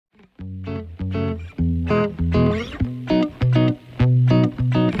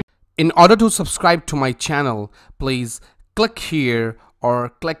In order to subscribe to my channel, please click here or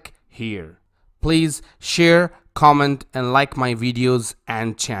click here. Please share, comment, and like my videos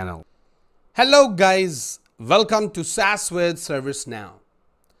and channel. Hello guys, welcome to SaaS with ServiceNow.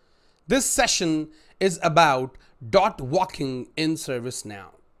 This session is about dot walking in ServiceNow.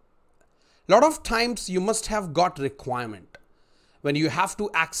 Lot of times you must have got requirement when you have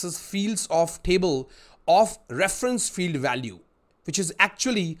to access fields of table of reference field value, which is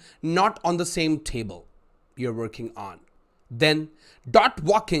actually not on the same table you're working on. Then dot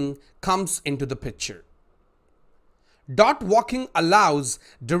walking comes into the picture. Dot walking allows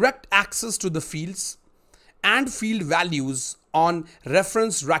direct access to the fields and field values on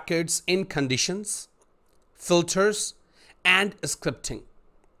reference records in conditions, filters, and scripting.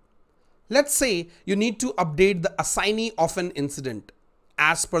 Let's say you need to update the assignee of an incident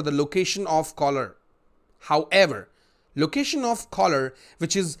as per the location of caller. However, location of caller,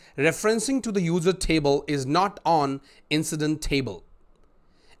 which is referencing to the user table, is not on incident table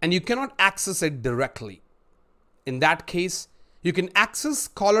and you cannot access it directly. In that case, you can access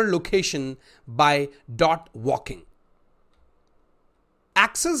caller location by dot walking.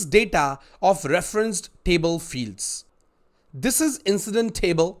 Access data of referenced table fields. This is incident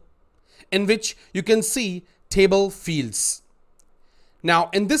table in which you can see table fields.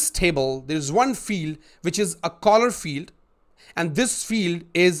 Now in this table, there is one field which is a caller field, and this field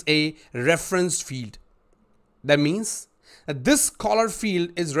is a referenced field. That means that this caller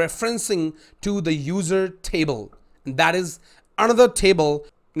field is referencing to the user table, and that is another table.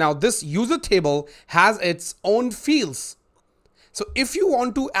 Now this user table has its own fields. So if you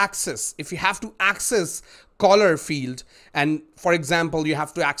want to access, if you have to access caller field, and for example, you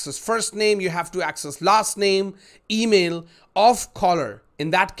have to access first name, you have to access last name, email of caller,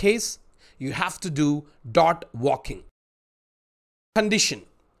 in that case, you have to do dot walking. Condition.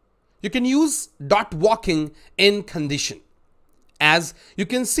 You can use dot walking in condition. As you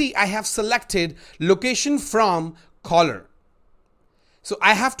can see, I have selected location from caller. So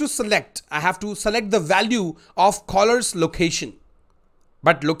I have to select the value of caller's location.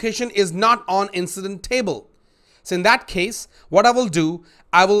 But location is not on incident table. So in that case, what I will do,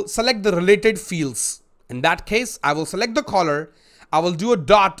 I will select the related fields. In that case, I will select the caller. I will do a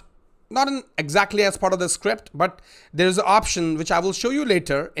dot, not exactly as part of the script, but there is an option which I will show you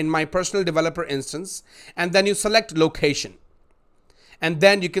later in my personal developer instance. And then you select location. And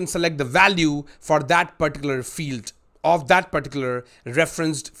then you can select the value for that particular field of that particular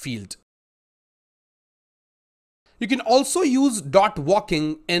referenced field. You can also use dot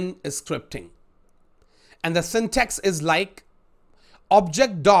walking in scripting. And the syntax is like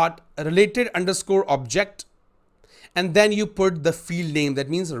object dot related underscore object. And then you put the field name, that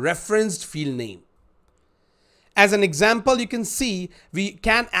means referenced field name. As an example, you can see we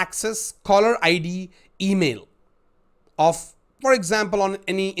can access caller ID email of, for example, on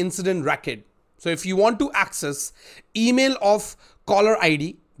any incident record. So if you want to access email of caller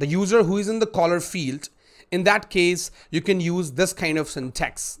ID, the user who is in the caller field, in that case, you can use this kind of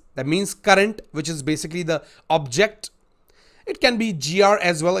syntax. That means current, which is basically the object. It can be gr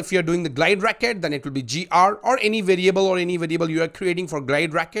as well. If you're doing the glide record, then it will be gr, or any variable you are creating for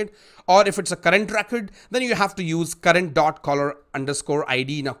glide record. Or if it's a current record, then you have to use current dot caller underscore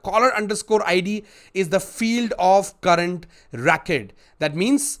ID. Now caller underscore ID is the field of current record. That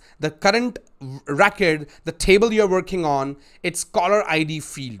means the current record, the table you're working on, it's caller ID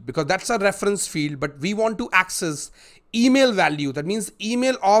field, because that's a reference field, but we want to access email value. That means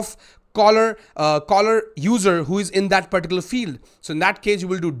email of caller user who is in that particular field. So in that case, you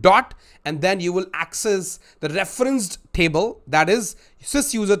will do dot, and then you will access the referenced table, that is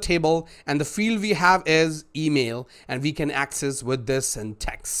sys user table, and the field we have is email, and we can access with this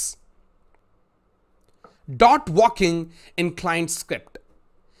syntax. Dot walking in client script.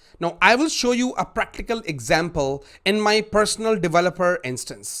 Now I will show you a practical example in my personal developer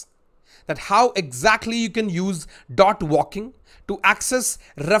instance, that how exactly you can use dot walking to access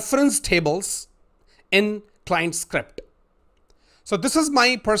reference tables in client script. So this is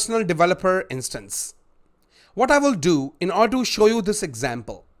my personal developer instance. What I will do in order to show you this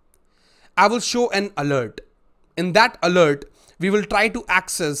example, I will show an alert. In that alert, we will try to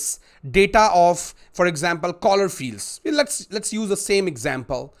access data of, for example, caller fields. Let's use the same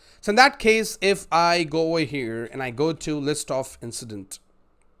example. So in that case, if I go over here and I go to list of incident,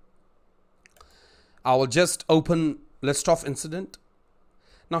 I will just open list of incident.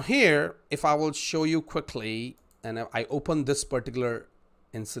 Now here, if I will show you quickly, and I open this particular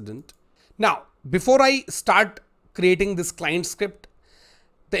incident. Now, before I start creating this client script,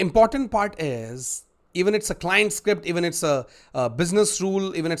 the important part is even it's a client script, even it's a business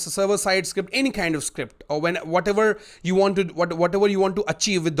rule, even it's a server-side script, any kind of script, or whatever you want to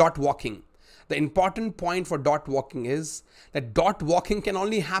achieve with dot walking. The important point for dot walking is that dot walking can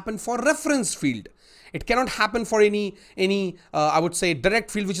only happen for reference field. It cannot happen for any I would say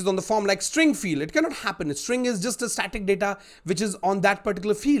direct field which is on the form, like string field. It cannot happen. A string is just a static data which is on that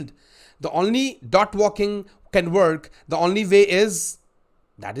particular field. The only dot walking can work, the only way is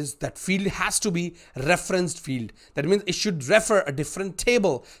that field has to be referenced field. That means it should refer a different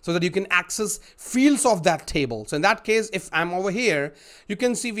table so that you can access fields of that table. So in that case, if I'm over here, you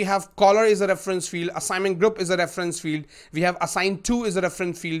can see we have caller is a reference field, assignment group is a reference field, we have assigned to is a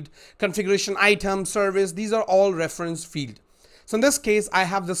reference field, configuration item, service, these are all reference field. So in this case, I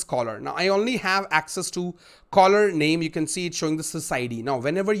have this caller. Now I only have access to caller name. You can see it showing the SysID. Now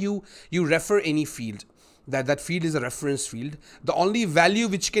whenever you refer any field, that field is a reference field, the only value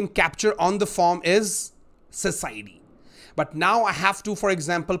which can capture on the form is SysID. But now I have to, for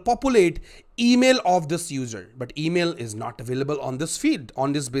example, populate email of this user, but email is not available on this field,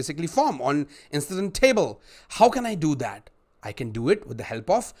 on this basically form, on incident table. How can I do that? I can do it with the help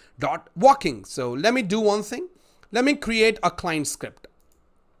of dot walking. So let me do one thing. Let me create a client script.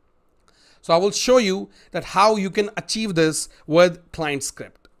 So I will show you that how you can achieve this with client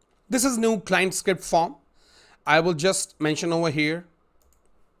script. This is new client script form. I will just mention over here,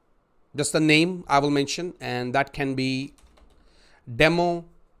 just the name I will mention, and that can be demo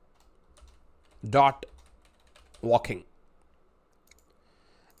dot walking,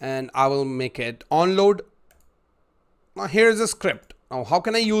 and I will make it onload. Now here is a script. Now how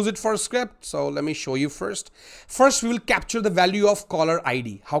can I use it for a script? So let me show you first. First we will capture the value of caller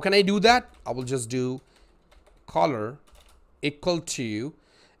ID. How can I do that? I will just do caller equal to,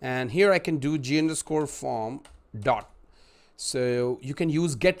 and here I can do g underscore form dot. So you can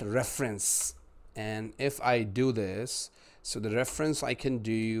use get reference, and if I do this, so the reference I can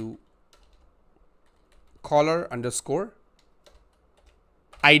do caller underscore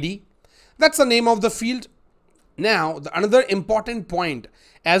ID. That's the name of the field. Now the another important point,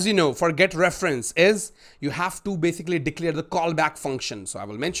 as you know, for get reference is you have to basically declare the callback function. So I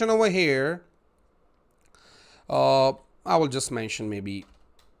will mention over here, I will just mention maybe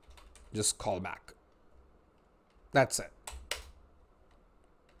just callback. That's it.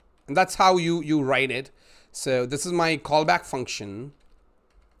 And that's how you write it. So this is my callback function.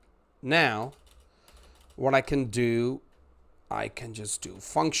 Now what I can do, I can just do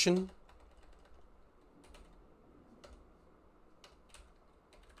function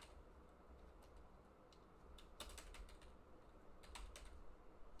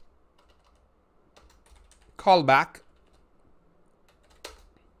callback,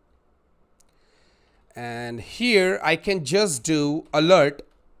 and here I can just do alert,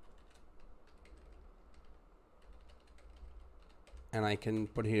 and I can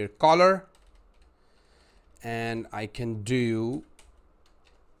put here caller, and I can do,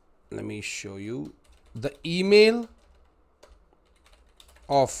 let me show you, the email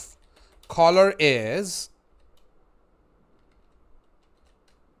of caller is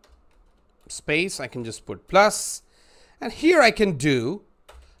space, I can just put plus, and here I can do,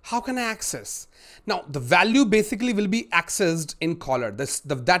 how can I access? Now the value basically will be accessed in caller.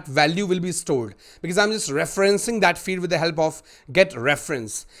 That value will be stored because I'm just referencing that field with the help of get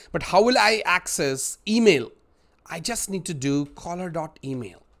reference. But how will I access email? I just need to do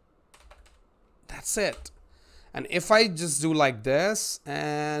caller.email. That's it. And if I just do like this,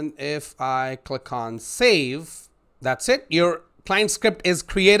 and if I click on save, that's it. Your client script is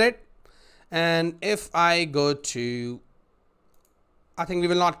created. And if I go to, I think we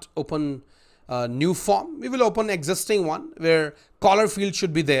will not open a new form. We will open existing one where caller field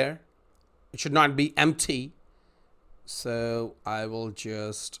should be there. It should not be empty. So I will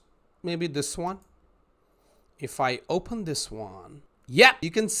just, maybe this one. If I open this one, yeah,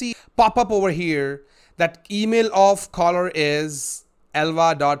 you can see pop up over here that email of caller is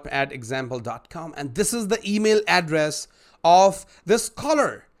elva.@example.com, and this is the email address of this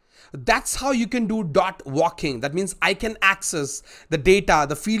caller. That's how you can do dot walking. That means I can access the data,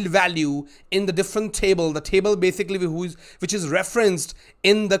 the field value in the different table, the table basically which is referenced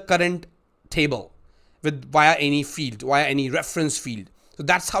in the current table via any field, via any reference field. So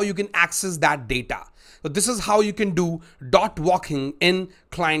that's how you can access that data. So this is how you can do dot walking in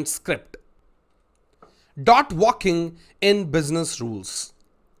client script. Dot walking in business rules.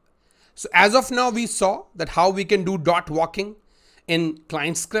 So as of now, we saw that how we can do dot walking in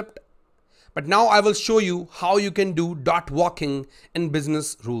client script, but now I will show you how you can do dot walking in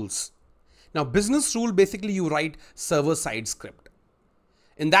business rules. Now business rule, basically you write server side script.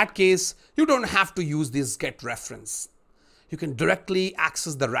 In that case, you don't have to use this get reference. You can directly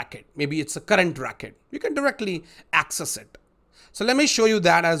access the record. Maybe it's a current record. You can directly access it. So let me show you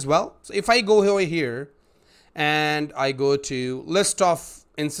that as well. So if I go over here and I go to list of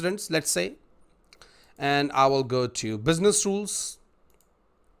incidents, let's say, and I will go to business rules.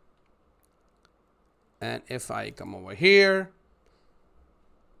 And if I come over here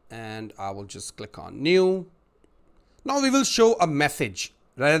and I will just click on new. Now we will show a message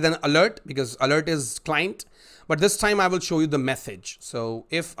rather than alert, because alert is client, but this time I will show you the message. So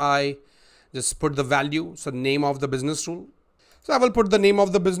if I just put the value, so name of the business rule. So I will put the name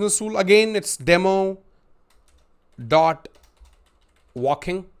of the business rule. Again, it's demo dot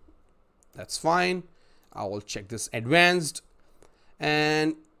walking. That's fine. I will check this advanced.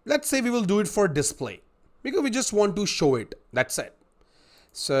 And let's say we will do it for display because we just want to show it. That's it.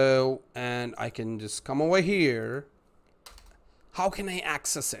 So, and I can just come over here. How can I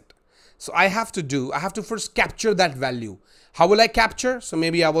access it? So I have to first capture that value. How will I capture? So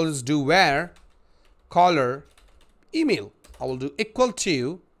maybe I will just do where caller email. I will do equal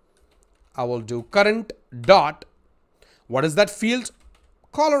to, I will do current dot, what is that field?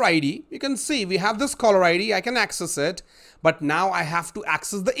 Caller ID. You can see we have this caller ID. I can access it, but now I have to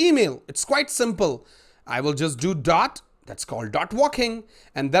access the email. It's quite simple. I will just do dot, that's called dot walking,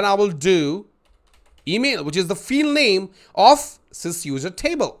 and then I will do email, which is the field name of sys user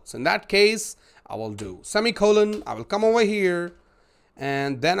table. So in that case, I will do semicolon. I will come over here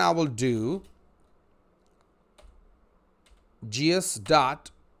and then I will do gs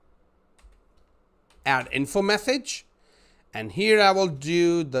dot add info message, and here I will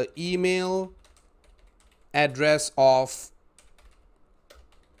do the email address of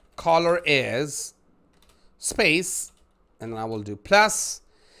caller is space, and I will do plus,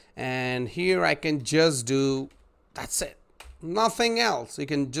 and here I can just do, that's it, nothing else. You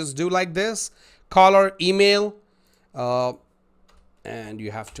can just do like this, caller email, and you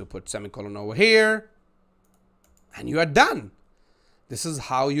have to put semicolon over here, and you are done. This is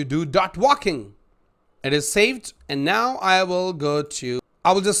how you do dot walking. It is saved, and now I will go to,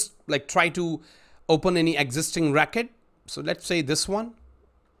 I will just like try to open any existing record. So let's say this one.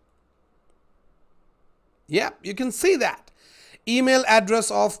 Yeah, you can see that. Email address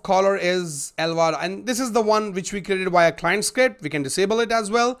of caller is Alvaro, and this is the one which we created via client script. We can disable it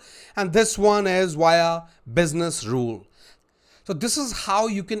as well. And this one is via business rule. So this is how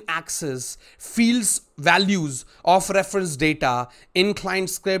you can access fields values of reference data in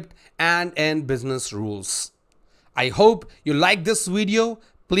client script and in business rules. I hope you like this video.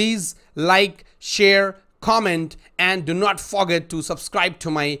 Please like, share, comment, and do not forget to subscribe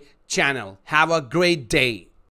to my channel. Have a great day.